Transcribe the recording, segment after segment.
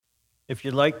If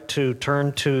you'd like to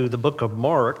turn to the book of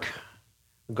Mark,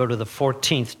 go to the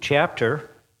 14th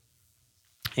chapter,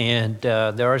 and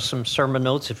there are some sermon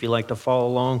notes if you'd like to follow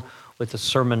along with the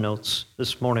sermon notes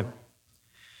this morning.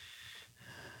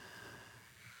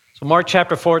 So Mark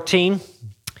chapter 14.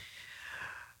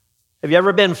 Have you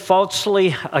ever been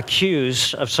falsely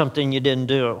accused of something you didn't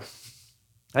do?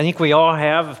 I think we all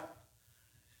have.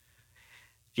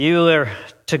 If you are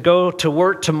to go to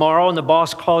work tomorrow and the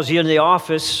boss calls you into the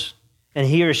office and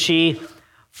he or she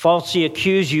falsely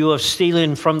accuses you of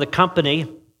stealing from the company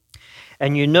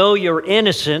and you know you're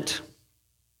innocent,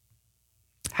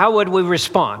 how would we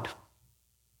respond?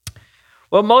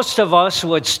 Well, most of us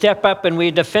would step up and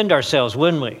we'd defend ourselves,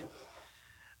 wouldn't we?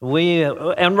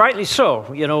 And rightly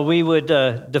so. You know, we would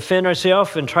defend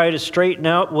ourselves and try to straighten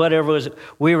out whatever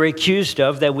we were accused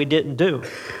of that we didn't do.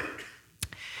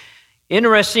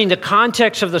 Interesting, the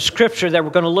context of the scripture that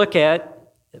we're going to look at,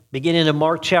 beginning in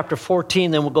Mark chapter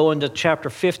 14, then we'll go into chapter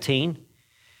 15.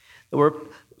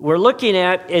 We're looking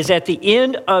at is at the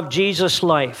end of Jesus'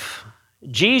 life.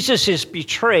 Jesus is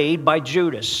betrayed by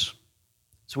Judas.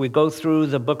 So we go through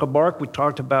the book of Mark. We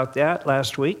talked about that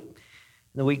last week.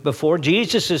 The week before,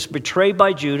 Jesus is betrayed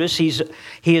by Judas. He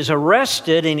is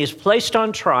arrested and he's placed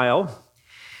on trial,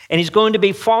 and he's going to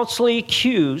be falsely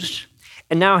accused,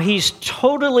 and now he's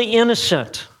totally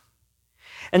innocent.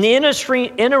 And the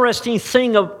interesting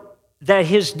thing that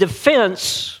his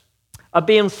defense of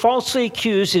being falsely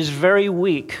accused is very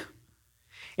weak.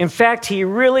 In fact, he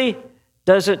really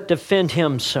doesn't defend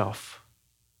himself.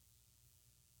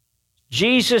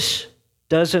 Jesus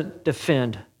doesn't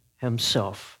defend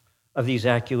himself of these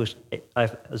accusations.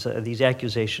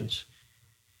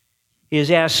 He is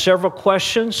asked several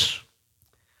questions,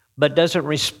 but doesn't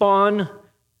respond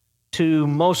to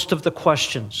most of the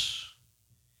questions.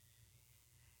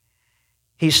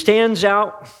 He stands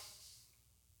out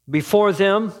before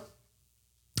them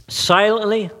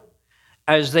silently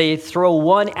as they throw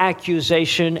one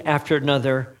accusation after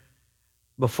another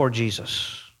before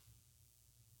Jesus.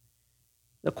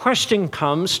 The question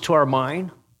comes to our mind,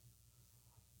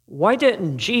 why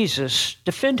didn't Jesus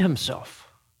defend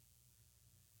himself?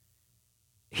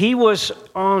 He was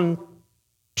on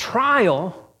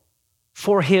trial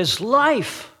for his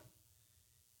life,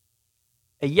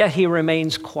 and yet he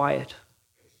remains quiet.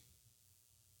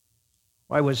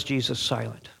 Why was Jesus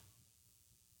silent?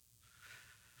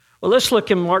 Well, let's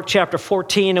look in Mark chapter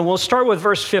 14, and we'll start with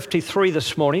verse 53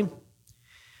 this morning.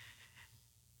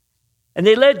 And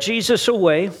they led Jesus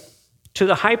away to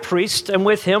the high priest, and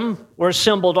with him were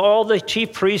assembled all the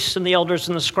chief priests and the elders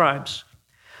and the scribes.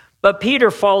 But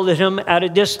Peter followed him at a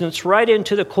distance right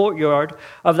into the courtyard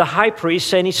of the high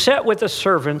priest, and he sat with the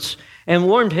servants and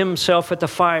warmed himself at the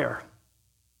fire.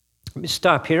 Let me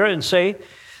stop here and say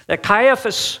that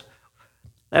Caiaphas,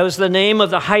 that was the name of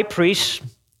the high priest.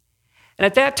 And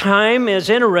at that time, it's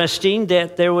interesting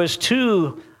that there was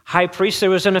two high priests. There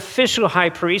was an official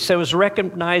high priest that was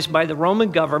recognized by the Roman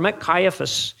government,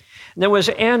 Caiaphas. And there was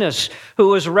Annas, who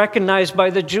was recognized by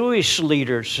the Jewish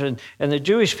leaders and the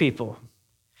Jewish people.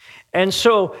 And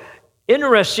so,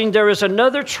 interesting, there was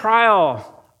another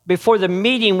trial before the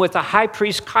meeting with the high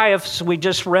priest Caiaphas we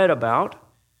just read about.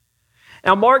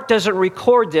 Now, Mark doesn't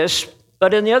record this,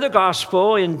 but in the other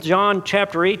gospel, in John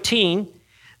chapter 18,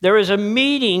 there is a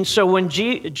meeting. So when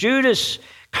Judas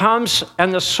comes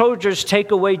and the soldiers take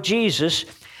away Jesus,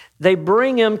 they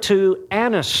bring him to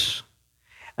Annas,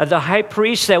 the high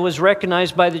priest that was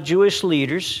recognized by the Jewish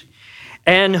leaders,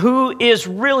 and who is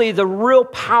really the real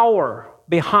power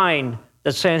behind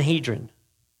the Sanhedrin.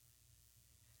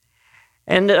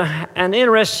 And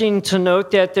interesting to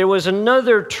note that there was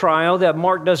another trial that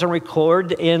Mark doesn't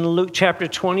record in Luke chapter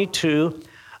 22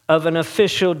 of an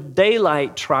official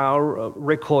daylight trial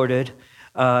recorded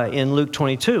in Luke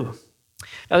 22.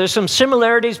 Now there's some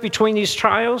similarities between these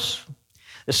trials.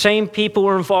 The same people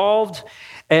were involved,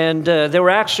 and there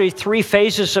were actually three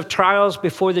phases of trials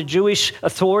before the Jewish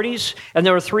authorities, and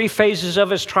there were three phases of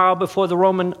his trial before the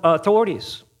Roman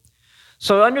authorities.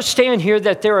 So understand here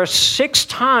that there are 6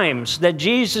 times that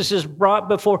Jesus is brought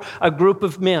before a group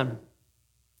of men.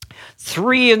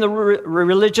 3 in the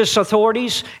religious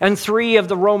authorities and 3 of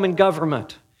the Roman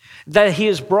government. That he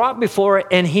is brought before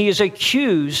and he is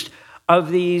accused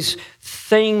of these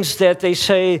things that they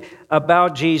say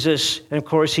about Jesus. And of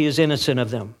course, he is innocent of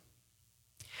them.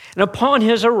 And upon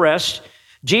his arrest,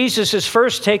 Jesus is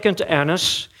first taken to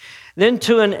Annas, then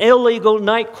to an illegal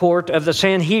night court of the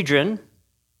Sanhedrin,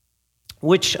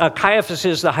 which Caiaphas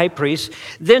is the high priest,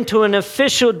 then to an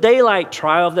official daylight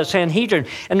trial of the Sanhedrin.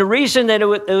 And the reason that it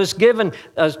was given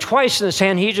twice in the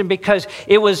Sanhedrin, because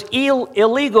it was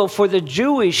illegal for the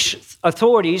Jewish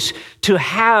authorities to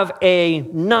have a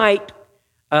night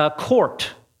court,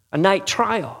 a night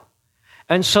trial.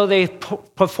 And so they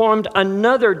performed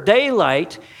another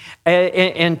daylight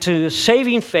and to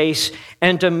saving face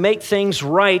and to make things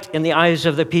right in the eyes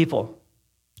of the people.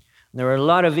 There were a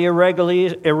lot of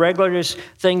irregular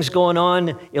things going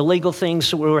on, illegal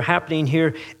things that were happening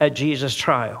here at Jesus'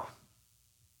 trial.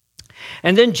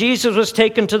 And then Jesus was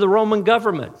taken to the Roman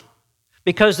government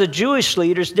because the Jewish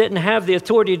leaders didn't have the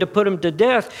authority to put him to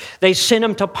death. They sent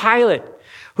him to Pilate,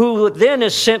 who then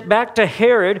is sent back to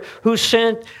Herod, who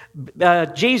sent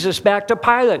Jesus back to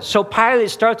Pilate. So Pilate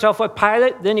starts off with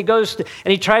Pilate, then he goes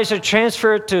and he tries to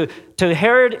transfer it to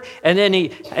Herod, and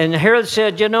then Herod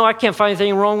said, I can't find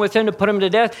anything wrong with him to put him to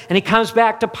death, and he comes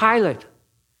back to Pilate.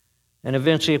 And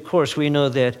eventually, of course, we know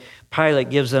that Pilate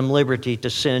gives them liberty to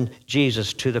send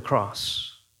Jesus to the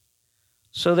cross.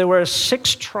 So there were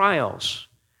 6 trials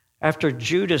after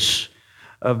Judas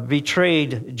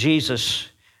betrayed Jesus,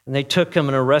 and they took him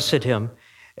and arrested him.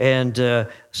 And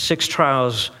 6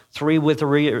 trials, 3 with the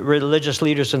religious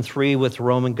leaders and 3 with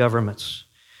Roman governments.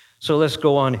 So let's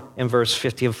go on in verse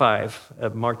 55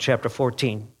 of Mark chapter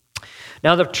 14.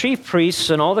 Now the chief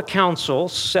priests and all the council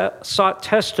sought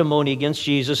testimony against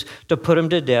Jesus to put him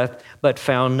to death, but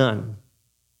found none.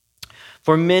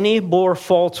 For many bore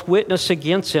false witness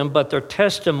against him, but their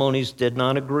testimonies did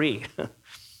not agree.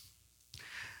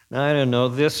 Now, I don't know,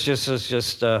 this just is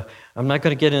just, I'm not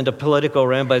going to get into political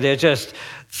rant, but they're just,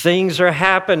 things are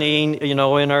happening, in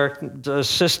our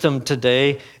system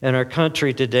today, in our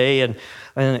country today,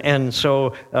 and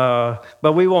so,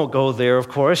 but we won't go there, of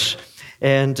course.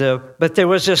 And but there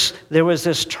was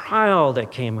this trial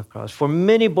that came across. For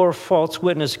many bore false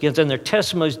witness against, and their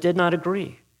testimonies did not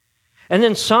agree. And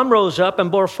then some rose up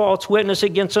and bore false witness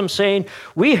against him, saying,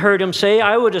 we heard him say,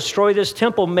 I will destroy this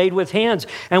temple made with hands,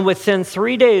 and within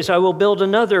 3 days I will build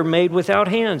another made without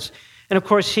hands. And of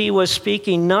course, he was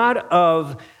speaking not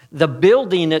of the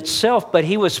building itself, but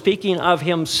he was speaking of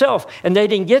himself, and they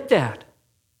didn't get that.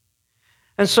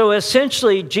 And so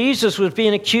essentially, Jesus was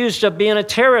being accused of being a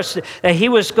terrorist, that he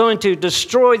was going to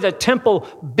destroy the temple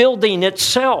building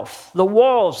itself, the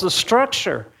walls, the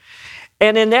structure.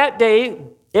 And in that day,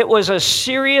 it was a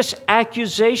serious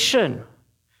accusation,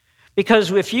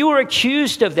 because if you were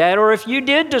accused of that, or if you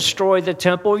did destroy the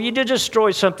temple, or you did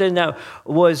destroy something that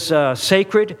was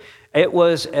sacred, it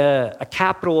was a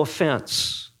capital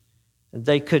offense.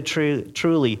 They could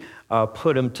truly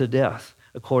put him to death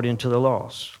according to the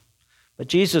laws. But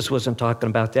Jesus wasn't talking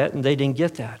about that, and they didn't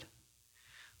get that.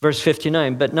 Verse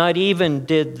 59, but not even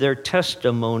did their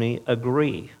testimony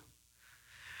agree.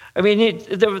 I mean,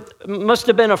 there must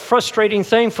have been a frustrating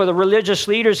thing for the religious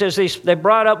leaders as they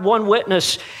brought up one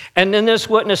witness, and then this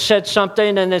witness said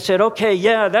something, and they said, okay,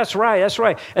 yeah, that's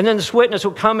right. And then this witness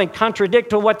would come and contradict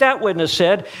to what that witness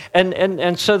said,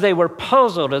 and so they were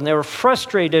puzzled, and they were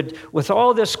frustrated with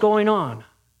all this going on.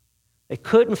 They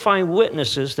couldn't find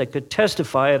witnesses that could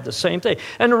testify of the same thing.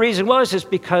 And the reason is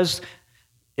because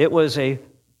it was a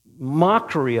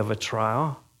mockery of a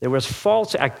trial. There was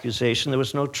false accusation. There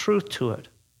was no truth to it.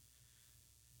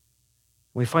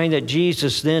 We find that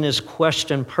Jesus then is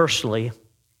questioned personally,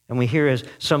 and we hear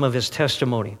some of his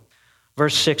testimony.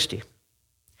 Verse 60.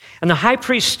 And the high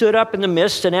priest stood up in the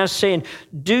midst and asked, saying,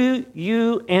 do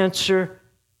you answer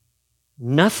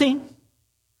nothing?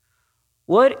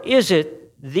 What is it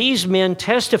these men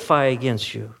testify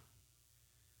against you?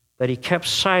 But he kept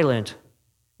silent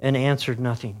and answered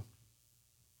nothing.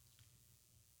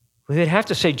 We would have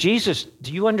to say, Jesus,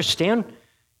 do you understand?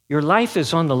 Your life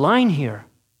is on the line here.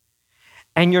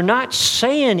 And you're not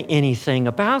saying anything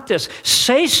about this.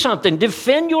 Say something.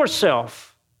 Defend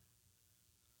yourself.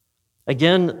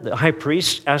 Again, the high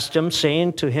priest asked him,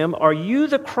 saying to him, are you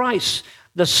the Christ,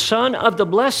 the Son of the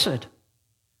Blessed?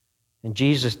 And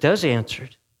Jesus does answer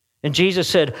it. And Jesus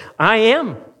said, I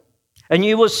am. And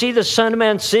you will see the Son of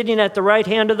Man sitting at the right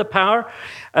hand of the power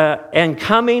and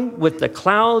coming with the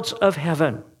clouds of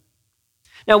heaven.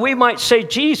 Now, we might say,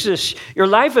 Jesus, your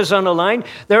life is on the line.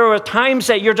 There are times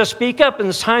that you're to speak up and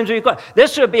there's times where you're quiet.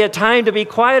 This would be a time to be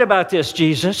quiet about this,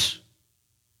 Jesus.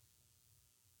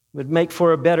 It would make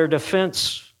for a better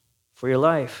defense for your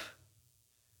life.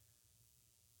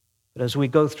 But as we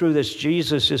go through this,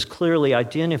 Jesus is clearly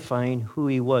identifying who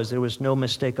he was. There was no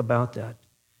mistake about that.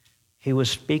 He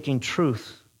was speaking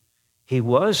truth. He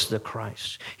was the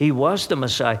Christ. He was the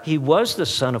Messiah. He was the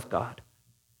Son of God.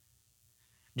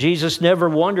 Jesus never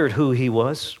wondered who he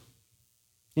was.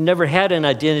 He never had an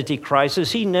identity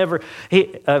crisis. He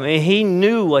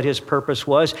knew what his purpose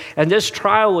was, and this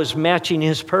trial was matching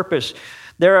his purpose.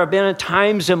 There have been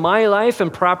times in my life,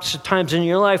 and perhaps times in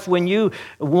your life, when you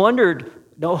wondered,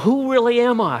 no, who really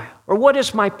am I? Or what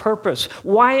is my purpose?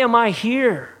 Why am I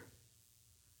here?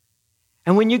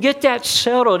 And when you get that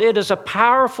settled, it is a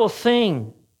powerful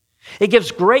thing. It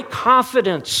gives great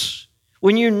confidence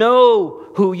when you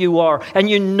know who you are and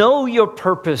you know your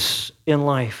purpose in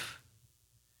life.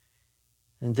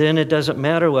 And then it doesn't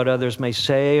matter what others may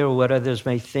say or what others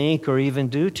may think or even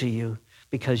do to you,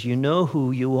 because you know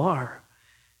who you are.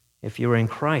 If you're in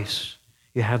Christ,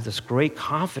 you have this great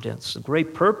confidence, a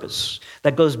great purpose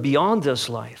that goes beyond this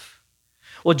life.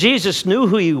 Well, Jesus knew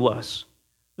who he was.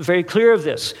 Very clear of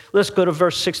this. Let's go to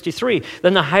verse 63.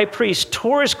 Then the high priest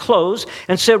tore his clothes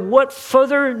and said, "What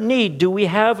further need do we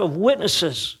have of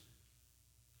witnesses?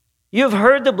 You have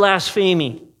heard the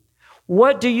blasphemy.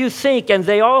 What do you think?" And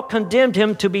they all condemned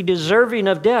him to be deserving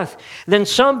of death. Then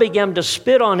some began to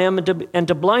spit on him and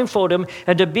to blindfold him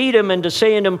and to beat him and to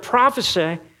say to him,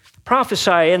 prophesy.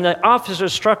 And the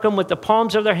officers struck him with the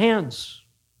palms of their hands.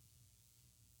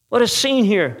 What a scene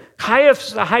here.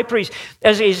 Caiaphas, the high priest,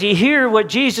 as he hears what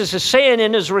Jesus is saying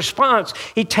in his response,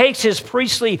 he takes his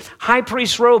priestly high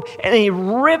priest robe and he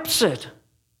rips it.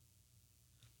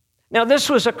 Now, this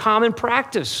was a common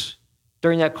practice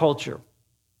during that culture.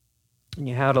 And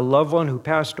you had a loved one who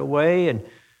passed away,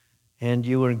 and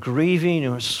you were grieving,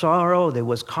 you were sorrow. It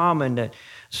was common that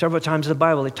several times in the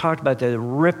Bible they talked about the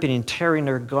ripping and tearing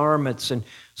their garments and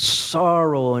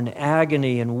sorrow and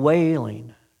agony and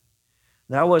wailing.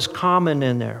 That was common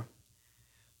in there.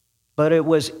 But it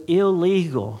was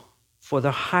illegal for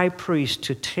the high priest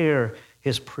to tear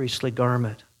his priestly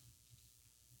garment.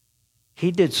 He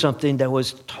did something that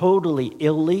was totally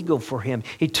illegal for him.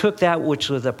 He took that which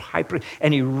was a high priest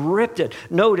and he ripped it.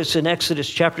 Notice in Exodus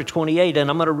chapter 28, and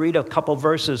I'm going to read a couple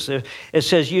verses. It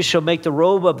says, "You shall make the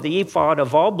robe of the ephod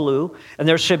of all blue, and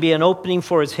there shall be an opening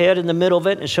for its head in the middle of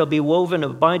it, and shall be woven a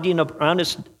binding around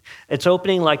its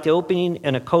opening like the opening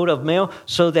in a coat of mail,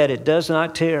 so that it does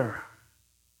not tear."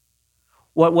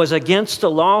 What was against the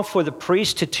law for the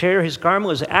priest to tear his garment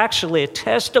was actually a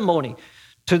testimony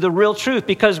to the real truth,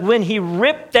 because when he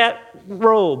ripped that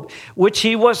robe, which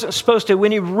he wasn't supposed to,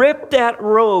 when he ripped that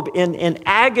robe in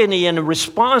agony in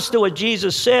response to what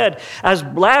Jesus said as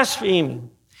blasphemy,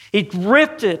 he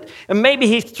ripped it, and maybe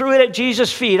he threw it at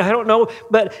Jesus' feet, I don't know,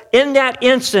 but in that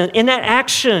instant, in that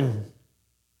action,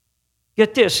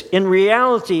 get this, in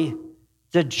reality,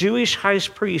 the Jewish high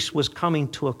priest was coming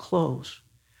to a close,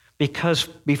 because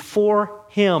before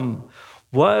him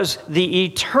was the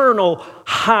eternal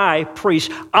high priest,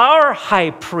 our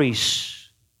high priest,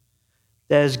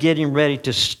 that is getting ready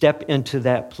to step into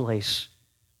that place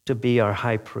to be our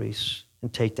high priest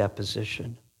and take that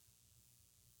position.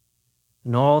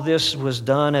 And all this was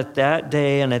done at that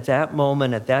day and at that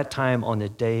moment, at that time, on the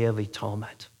Day of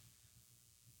Atonement.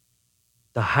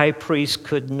 The high priest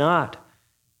could not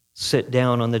sit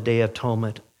down on the Day of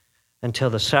Atonement until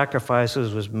the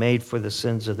sacrifices was made for the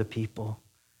sins of the people.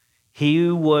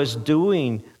 He was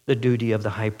doing the duty of the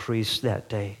high priest that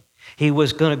day. He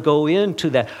was going to go into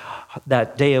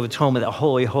that Day of Atonement, the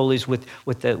Holy Holies, with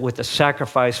the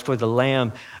sacrifice for the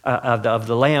lamb, of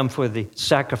the lamb for the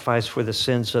sacrifice for the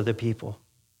sins of the people.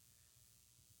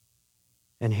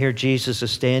 And here Jesus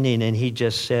is standing, and he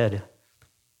just said,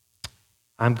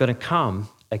 "I'm going to come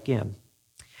again,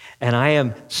 and I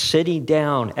am sitting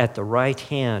down at the right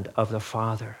hand of the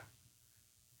Father."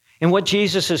 And what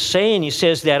Jesus is saying, he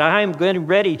says that I'm getting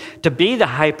ready to be the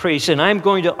high priest, and I'm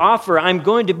going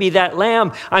to be that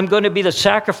lamb. I'm going to be the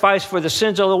sacrifice for the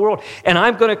sins of the world. And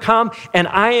I'm going to come, and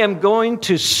I am going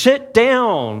to sit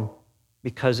down,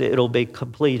 because it'll be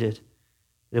completed.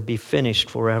 It'll be finished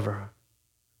forever.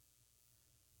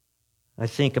 I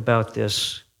think about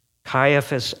this.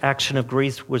 Caiaphas' action of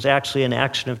grief was actually an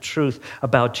action of truth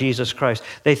about Jesus Christ.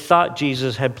 They thought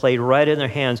Jesus had played right in their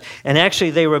hands, and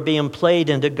actually they were being played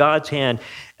into God's hand,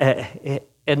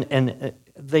 and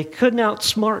they couldn't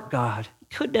outsmart God.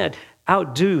 Could not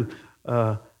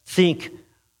think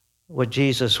what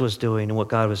Jesus was doing and what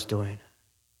God was doing.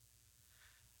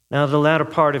 Now, the latter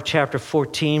part of chapter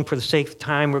 14, for the sake of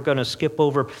time, we're going to skip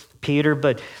over Peter,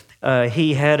 but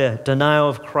he had a denial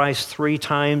of Christ 3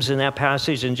 times in that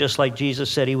passage, and just like Jesus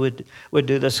said he would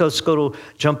do this. So let's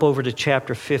jump over to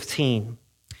chapter 15.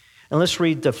 And let's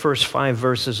read the first 5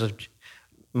 verses of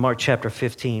Mark chapter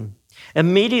 15.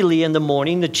 Immediately in the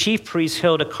morning, the chief priests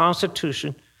held a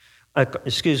consultation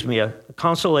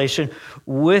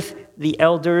with the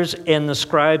elders and the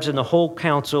scribes and the whole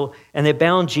council, and they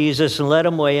bound Jesus and led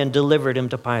him away and delivered him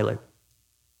to Pilate.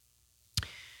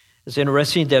 It's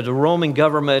interesting that the Roman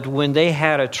government, when they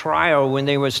had a trial, when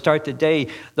they would start the day,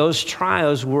 those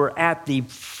trials were at the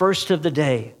first of the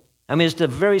day. I mean, it's the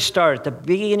very start, the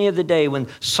beginning of the day when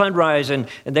sunrise, and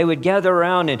they would gather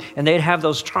around and they'd have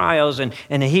those trials,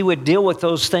 and he would deal with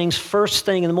those things first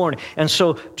thing in the morning. And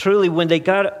so truly when they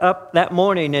got up that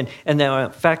morning, and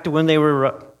in fact, when they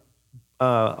were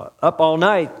up all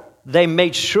night, they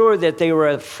made sure that they were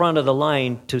at the front of the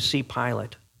line to see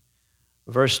Pilate.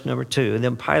 Verse number 2, and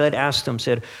then Pilate asked him,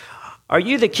 said, "Are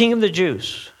you the king of the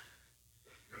Jews?"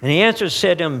 And he answered,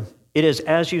 said to him, "It is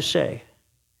as you say."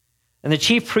 And the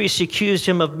chief priests accused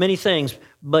him of many things,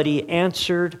 but he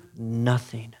answered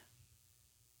nothing.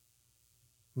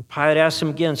 And Pilate asked him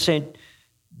again, saying,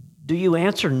 "Do you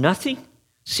answer nothing?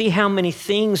 See how many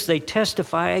things they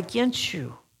testify against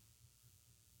you."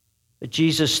 But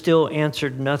Jesus still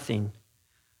answered nothing,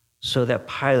 so that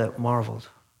Pilate marveled.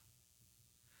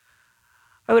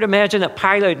 I would imagine that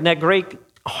Pilate, in that great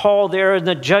hall there in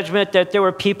the judgment, that there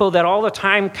were people that all the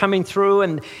time coming through,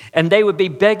 and they would be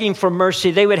begging for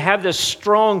mercy. They would have this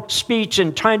strong speech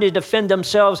and trying to defend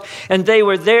themselves, and they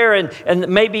were there and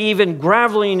maybe even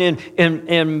groveling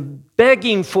and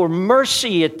begging for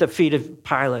mercy at the feet of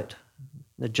Pilate.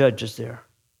 The judge is there.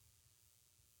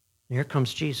 And here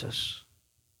comes Jesus.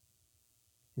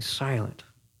 He's silent.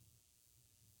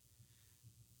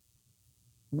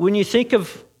 When you think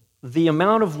of the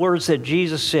amount of words that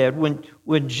Jesus said,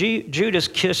 when Judas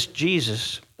kissed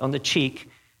Jesus on the cheek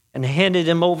and handed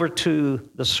him over to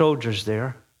the soldiers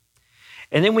there,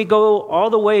 and then we go all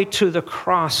the way to the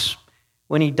cross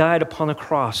when he died upon the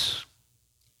cross,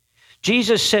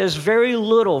 Jesus says very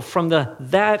little from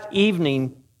that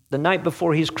evening, the night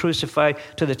before he's crucified,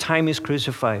 to the time he's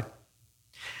crucified.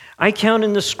 I count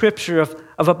in the scripture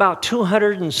of about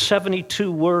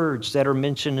 272 words that are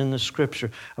mentioned in the scripture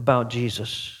about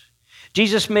Jesus.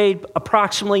 Jesus made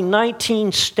approximately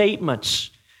 19 statements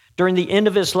during the end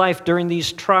of his life, during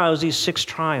these trials, these 6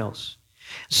 trials.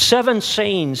 7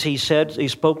 sayings, he said, he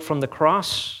spoke from the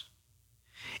cross.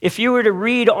 If you were to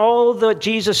read all that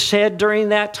Jesus said during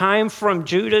that time, from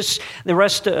Judas, the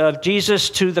rest of Jesus,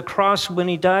 to the cross when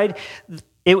he died,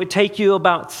 it would take you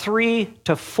about 3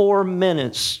 to 4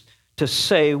 minutes to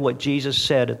say what Jesus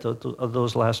said at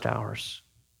those last hours.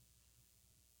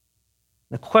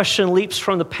 The question leaps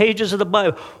from the pages of the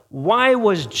Bible. Why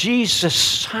was Jesus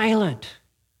silent?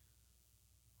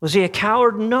 Was he a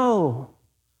coward? No.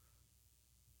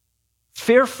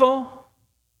 Fearful?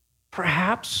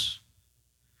 Perhaps.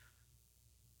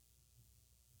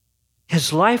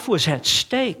 His life was at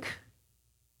stake.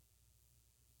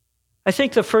 I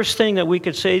think the first thing that we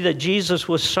could say that Jesus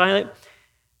was silent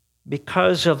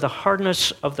because of the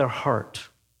hardness of their heart.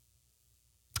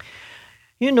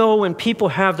 You know, when people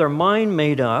have their mind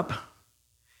made up,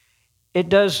 it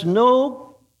does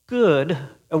no good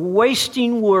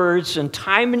wasting words and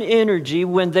time and energy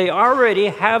when they already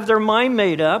have their mind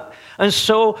made up. And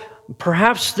so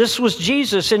perhaps this was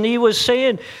Jesus, and he was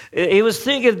saying, he was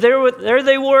thinking, there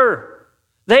they were.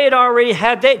 They had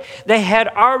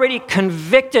already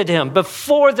convicted him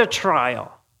before the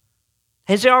trial.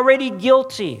 He's already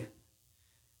guilty.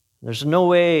 There's no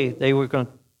way they were going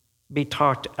to be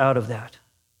talked out of that.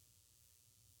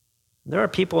 There are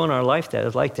people in our life that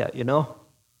is like that, you know.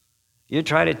 You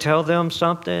try to tell them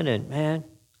something, and man,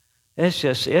 it's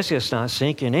just not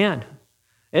sinking in.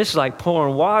 It's like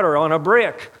pouring water on a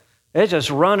brick. It's just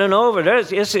running over.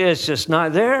 It's just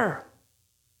not there.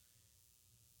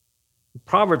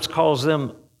 Proverbs calls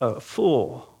them a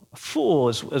fool. A fool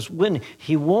is when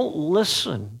he won't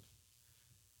listen,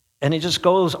 and it just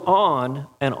goes on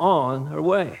and on their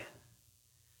way.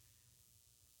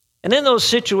 And in those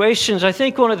situations, I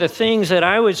think one of the things that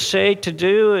I would say to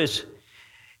do is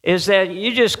that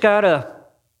you just got to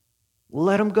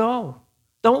let them go.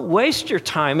 Don't waste your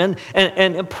time,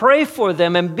 and pray for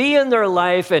them and be in their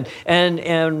life.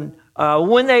 And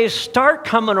when they start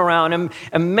coming around,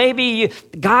 and maybe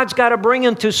God's got to bring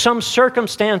them to some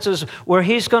circumstances where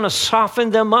he's going to soften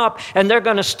them up, and they're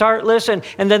going to start listening.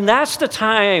 And then that's the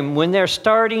time when they're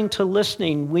starting to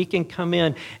listening, we can come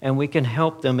in and we can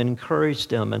help them and encourage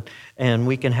them, and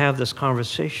we can have this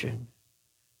conversation.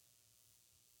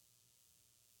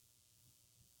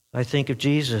 I think of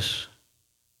Jesus.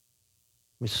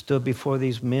 We stood before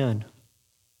these men.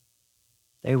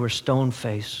 They were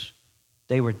stone-faced.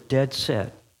 They were dead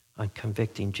set on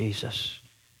convicting Jesus.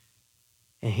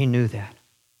 And he knew that.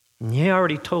 And he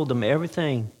already told them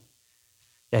everything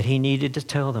that he needed to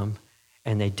tell them,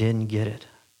 and they didn't get it.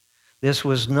 This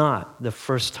was not the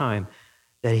first time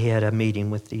that he had a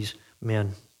meeting with these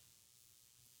men.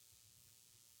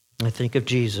 I think of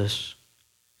Jesus.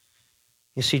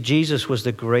 You see, Jesus was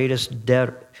the greatest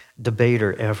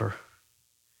debater ever.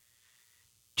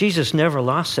 Jesus never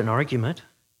lost an argument.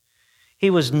 He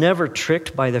was never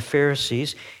tricked by the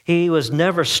Pharisees. He was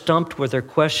never stumped with their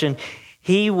question.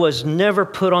 He was never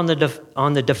put on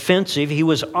the defensive. He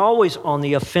was always on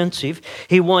the offensive.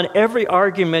 He won every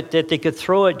argument that they could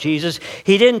throw at Jesus.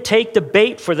 He didn't take the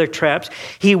bait for their traps.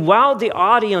 He wowed the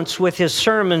audience with his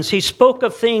sermons. He spoke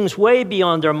of things way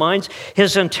beyond their minds.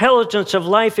 His intelligence of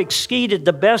life exceeded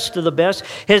the best of the best.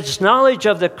 His knowledge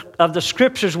of the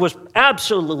scriptures was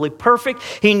absolutely perfect.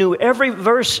 He knew every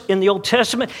verse in the Old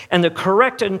Testament and the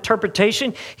correct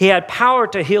interpretation. He had power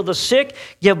to heal the sick,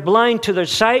 give blind to their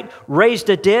sight, raise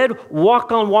the dead,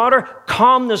 walk on water,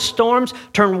 calm the storms,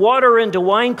 turn water into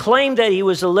wine, claim that he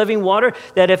was the living water,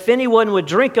 that if anyone would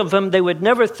drink of him, they would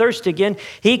never thirst again.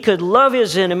 He could love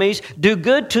his enemies, do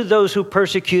good to those who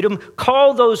persecute him,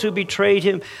 call those who betrayed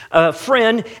him a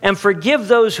friend, and forgive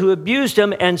those who abused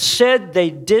him, and said they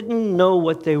didn't know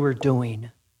what they were doing.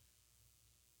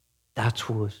 That's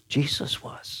who Jesus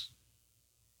was.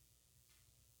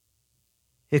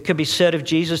 It could be said of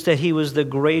Jesus that he was the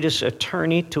greatest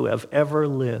attorney to have ever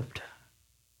lived.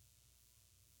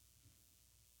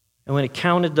 And when it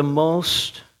counted the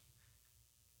most,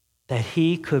 that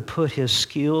he could put his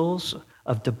skills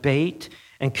of debate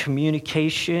and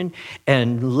communication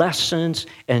and lessons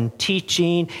and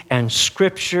teaching and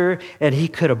scripture, and he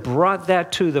could have brought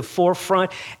that to the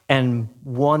forefront and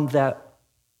won that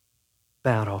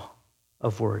battle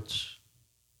of words.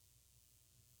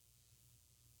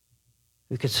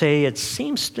 We could say it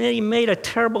seems that he made a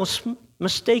terrible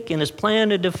mistake in his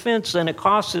plan of defense and it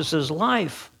cost us his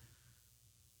life.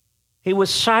 He was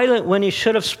silent when he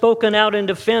should have spoken out in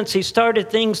defense. He stated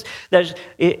things that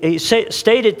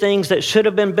should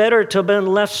have been better to have been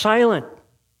left silent.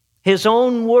 His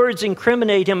own words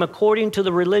incriminate him according to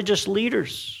the religious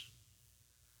leaders.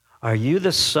 Are you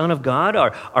the Son of God?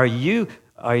 Are you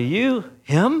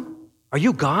him? Are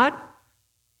you God?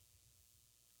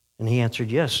 And he answered,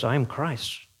 yes, I am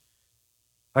Christ.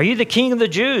 Are you the King of the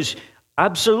Jews?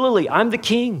 Absolutely, I'm the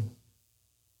King.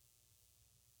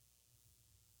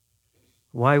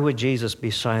 Why would Jesus be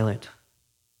silent?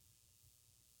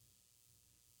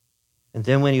 And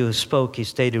then when he spoke, he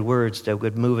stated words that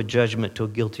would move a judgment to a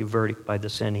guilty verdict by the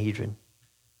Sanhedrin.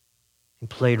 He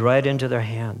played right into their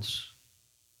hands.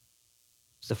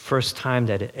 It's the first time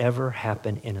that it ever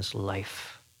happened in his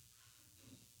life.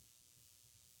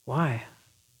 Why?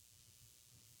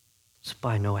 It's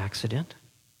by no accident.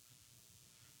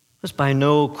 It's by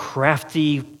no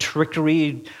crafty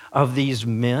trickery of these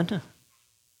men.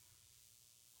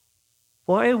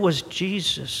 Why was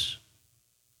Jesus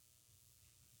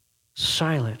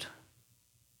silent?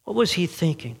 What was he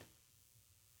thinking?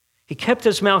 He kept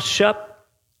his mouth shut.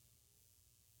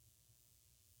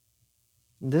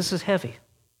 This is heavy.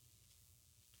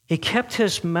 He kept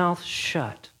his mouth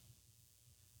shut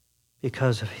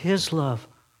because of his love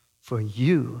for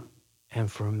you and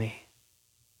for me.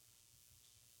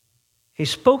 He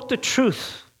spoke the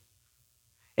truth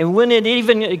and wouldn't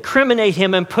even incriminate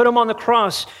him and put him on the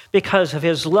cross because of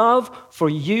his love for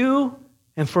you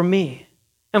and for me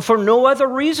and for no other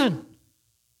reason.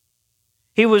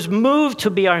 He was moved to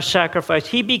be our sacrifice.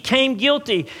 He became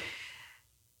guilty.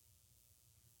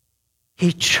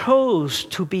 He chose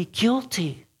to be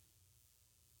guilty.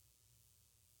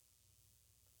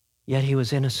 Yet he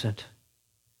was innocent.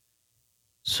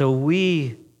 So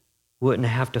we wouldn't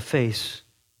have to face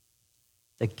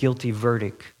the guilty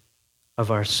verdict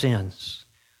of our sins.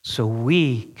 So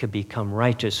we could become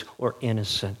righteous or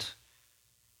innocent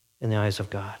in the eyes of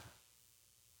God.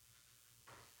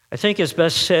 I think it's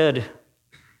best said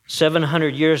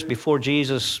 700 years before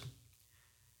Jesus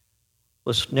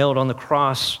was nailed on the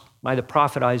cross by the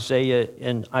prophet Isaiah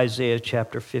in Isaiah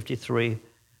chapter 53.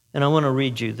 And I want to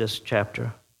read you this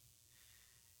chapter.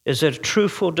 Is a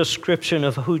truthful description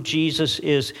of who Jesus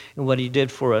is and what he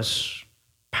did for us.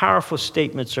 Powerful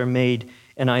statements are made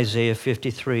in Isaiah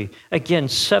 53. Again,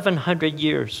 700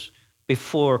 years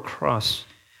before cross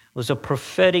was a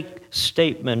prophetic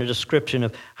statement, a description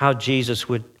of how Jesus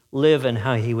would live and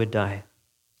how he would die.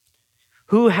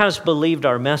 Who has believed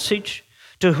our message?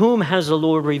 To whom has the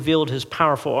Lord revealed his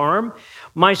powerful arm?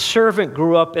 My servant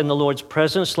grew up in the Lord's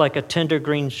presence like a tender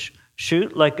green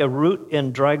shoot, like a root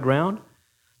in dry ground.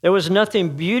 There was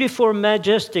nothing beautiful or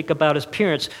majestic about his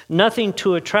appearance, nothing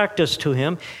to attract us to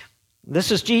him.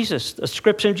 This is Jesus, the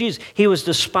description of Jesus. He was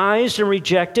despised and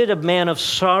rejected, a man of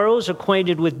sorrows,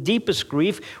 acquainted with deepest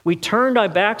grief. We turned our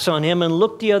backs on him and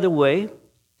looked the other way.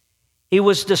 He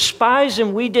was despised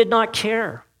and we did not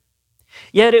care.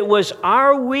 Yet it was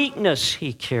our weakness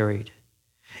he carried.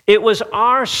 It was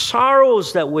our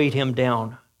sorrows that weighed him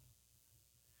down.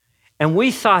 And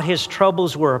we thought his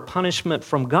troubles were a punishment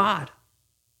from God.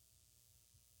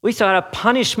 We thought a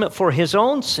punishment for his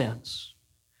own sins.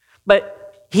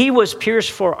 But he was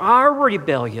pierced for our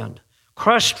rebellion,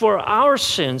 crushed for our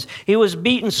sins. He was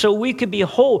beaten so we could be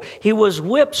whole. He was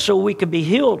whipped so we could be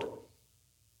healed.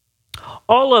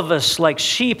 All of us, like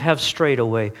sheep, have strayed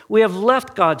away. We have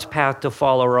left God's path to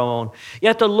follow our own.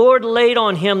 Yet the Lord laid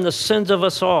on him the sins of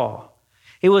us all.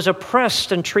 He was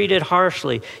oppressed and treated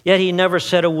harshly, yet he never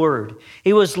said a word.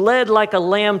 He was led like a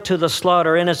lamb to the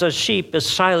slaughter, and as a sheep is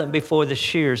silent before the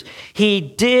shears. He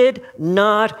did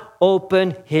not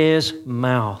open his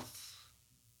mouth.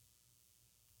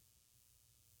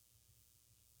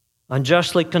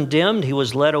 Unjustly condemned, he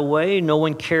was led away. No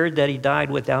one cared that he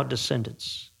died without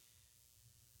descendants,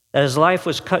 that his life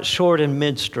was cut short in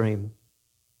midstream.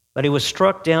 But he was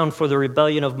struck down for the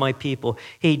rebellion of my people.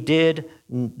 He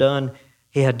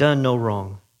had done no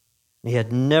wrong. He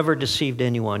had never deceived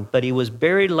anyone, but he was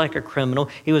buried like a criminal.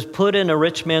 He was put in a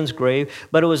rich man's grave,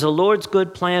 but it was the Lord's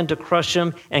good plan to crush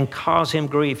him and cause him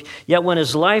grief. Yet when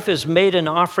his life is made an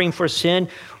offering for sin,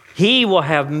 he will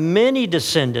have many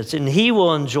descendants, and he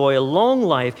will enjoy a long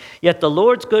life. Yet the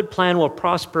Lord's good plan will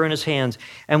prosper in his hands.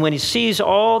 And when he sees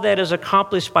all that is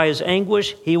accomplished by his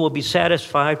anguish, he will be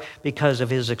satisfied because of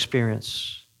his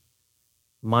experience.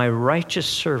 My righteous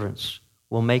servants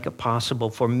will make it possible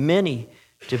for many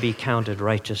to be counted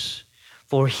righteous,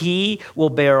 for he will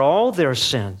bear all their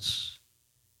sins.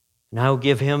 Now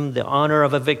give him the honor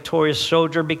of a victorious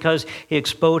soldier because he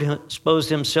exposed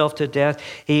himself to death.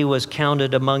 He was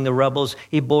counted among the rebels.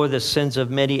 He bore the sins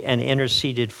of many and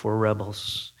interceded for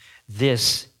rebels.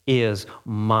 This is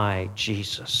my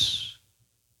Jesus.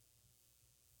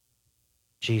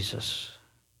 Jesus.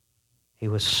 He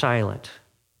was silent,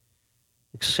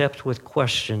 except with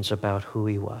questions about who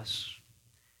he was.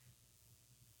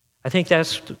 I think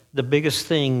that's the biggest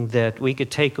thing that we could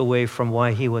take away from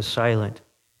why he was silent.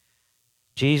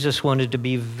 Jesus wanted to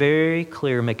be very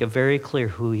clear, make it very clear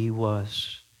who he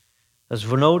was. There's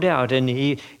no doubt, and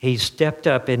he stepped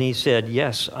up and he said,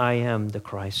 yes, I am the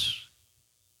Christ.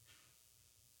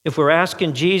 If we're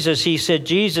asking Jesus, he said,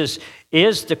 Jesus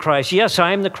is the Christ. Yes,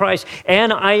 I am the Christ,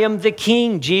 and I am the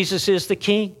King. Jesus is the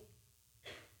King.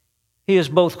 He is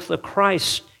both the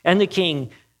Christ and the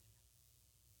King.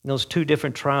 Those two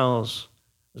different trials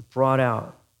was brought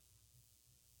out.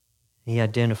 He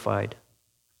identified,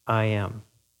 I am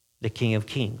the King of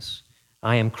Kings.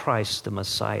 I am Christ, the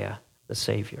Messiah, the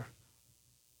Savior.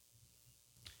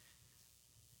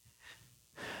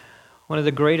 One of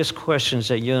the greatest questions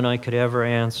that you and I could ever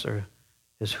answer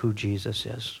is who Jesus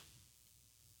is.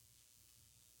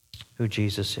 Who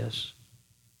Jesus is.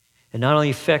 It not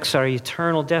only affects our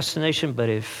eternal destination, but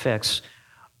it affects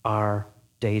our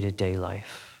day-to-day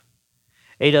life.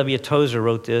 A.W. Tozer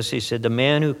wrote this. He said, the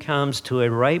man who comes to a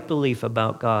right belief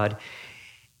about God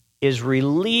is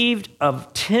relieved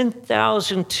of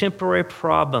 10,000 temporary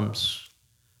problems,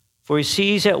 for he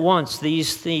sees at once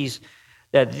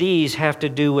that these have to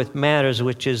do with matters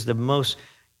which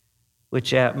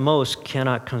at most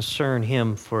cannot concern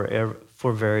him for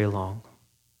very long.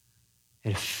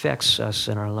 It affects us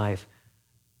in our life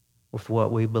with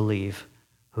what we believe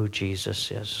who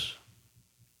Jesus is.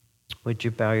 Would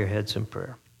you bow your heads in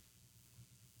prayer?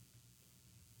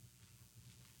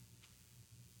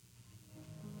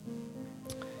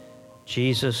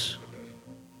 Jesus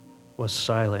was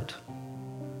silent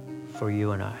for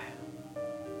you and I.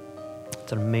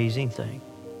 It's an amazing thing.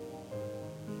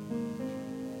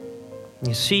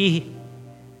 You see,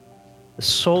 the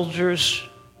soldiers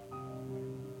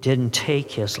didn't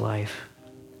take his life.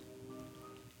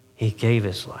 He gave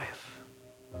his life.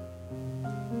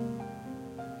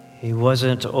 He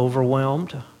wasn't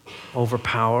overwhelmed,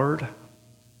 overpowered,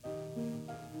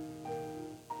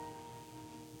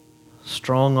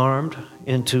 strong-armed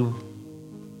into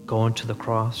going to the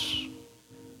cross.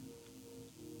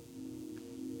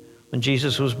 When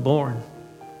Jesus was born,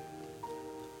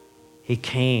 he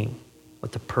came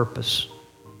with the purpose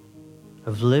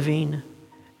of living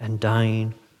and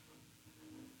dying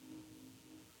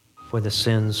for the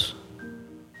sins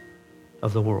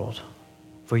of the world,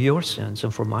 for your sins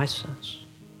and for my sins.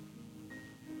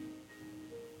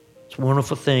 It's a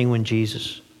wonderful thing when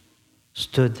Jesus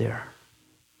stood there.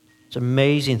 It's an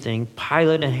amazing thing.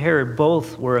 Pilate and Herod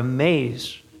both were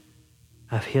amazed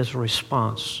of his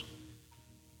response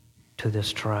to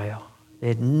this trial. They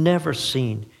had never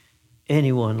seen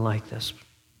anyone like this.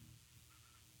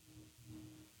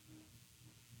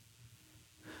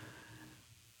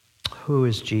 Who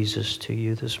is Jesus to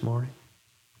you this morning?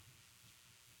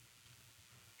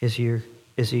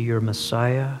 Is Is he your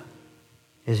Messiah?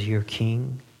 Is he your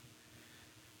King?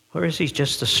 Or is he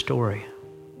just a story?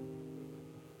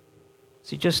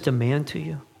 Is he just a man to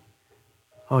you?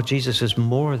 Oh, Jesus is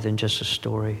more than just a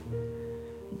story.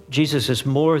 Jesus is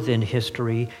more than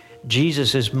history.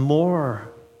 Jesus is more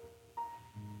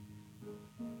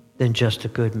than just a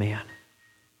good man.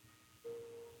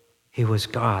 He was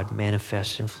God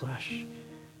manifest in flesh.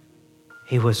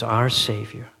 He was our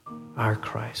Savior, our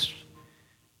Christ,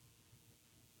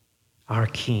 our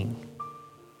King.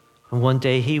 And one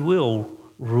day he will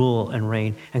rule and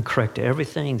reign and correct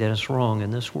everything that is wrong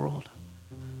in this world.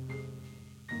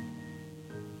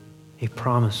 He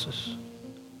promises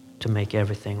to make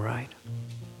everything right.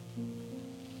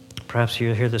 Perhaps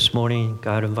you're here this morning,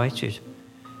 God is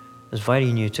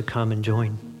inviting you to come and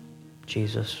join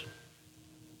Jesus,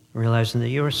 realizing that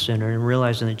you're a sinner and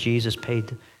realizing that Jesus paid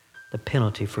the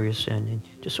penalty for your sin. And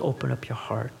just open up your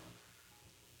heart.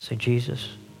 Say, Jesus,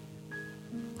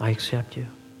 I accept you.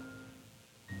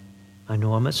 I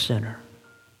know I'm a sinner.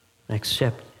 I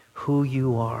accept who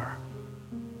you are.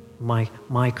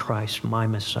 My Christ, my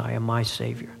Messiah, my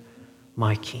Savior,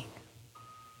 my King.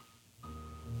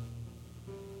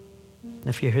 And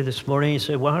if you're here this morning and you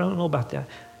say, well, I don't know about that,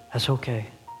 that's okay.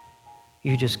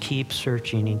 You just keep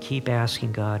searching and keep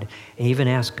asking God, and even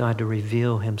ask God to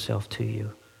reveal himself to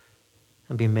you.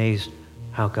 And be amazed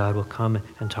how God will come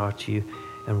and talk to you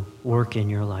and work in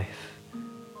your life.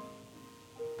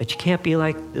 But you can't be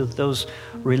like those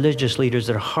religious leaders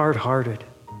that are hard-hearted.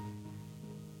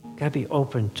 You've got to be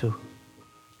open to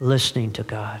listening to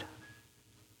God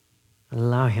and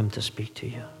allow him to speak to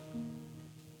you.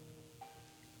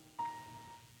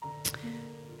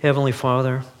 Heavenly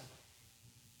Father,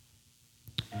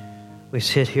 we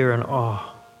sit here in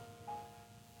awe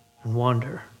and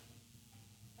wonder,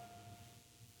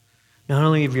 not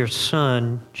only of your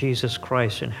Son, Jesus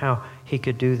Christ, and how he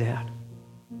could do that,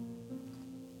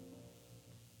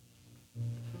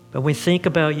 but we think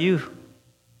about you,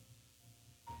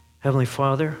 Heavenly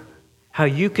Father, how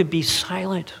you could be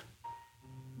silent,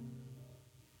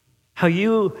 how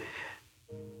you,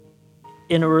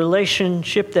 in a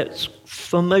relationship that's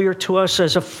familiar to us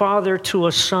as a father to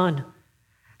a son,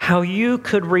 how you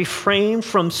could refrain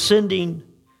from sending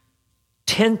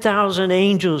 10,000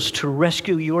 angels to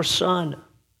rescue your son,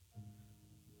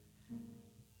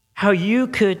 how you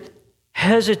could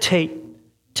hesitate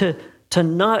to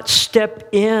not step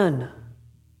in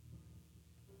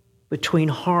between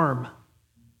harm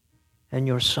and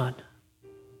your son.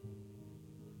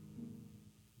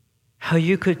 How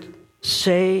you could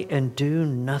say and do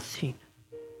nothing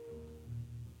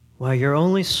while your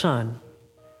only son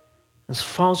is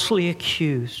falsely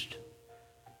accused.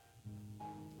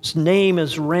 His name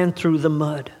is ran through the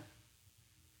mud.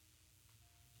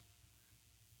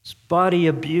 His body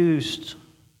abused.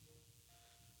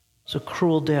 It's a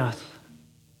cruel death.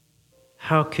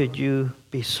 How could you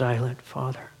be silent,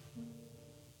 Father?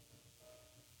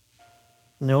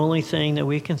 And the only thing that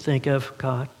we can think of,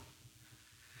 God,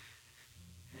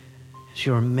 is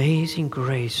your amazing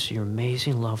grace, your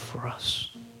amazing love for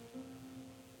us.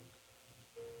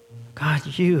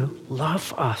 God, you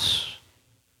love us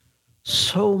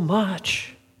so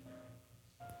much.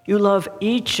 You love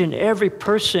each and every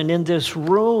person in this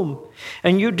room,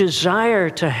 and you desire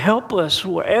to help us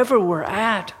wherever we're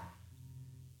at.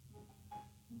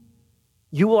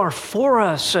 You are for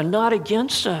us and not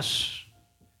against us.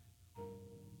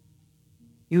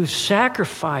 You've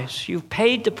sacrificed. You've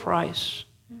paid the price,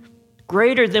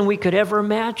 greater than we could ever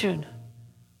imagine.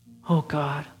 Oh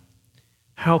God,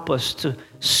 help us to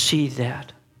see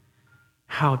that,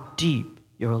 how deep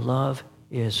your love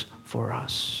is for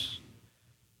us.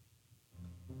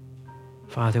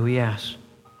 Father, we ask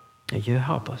that you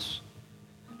help us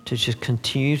to just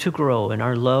continue to grow in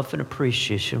our love and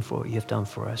appreciation for what you've done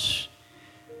for us.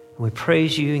 And we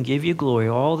praise you and give you glory,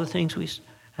 all the things we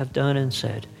have done and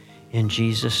said. In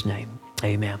Jesus' name,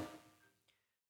 amen.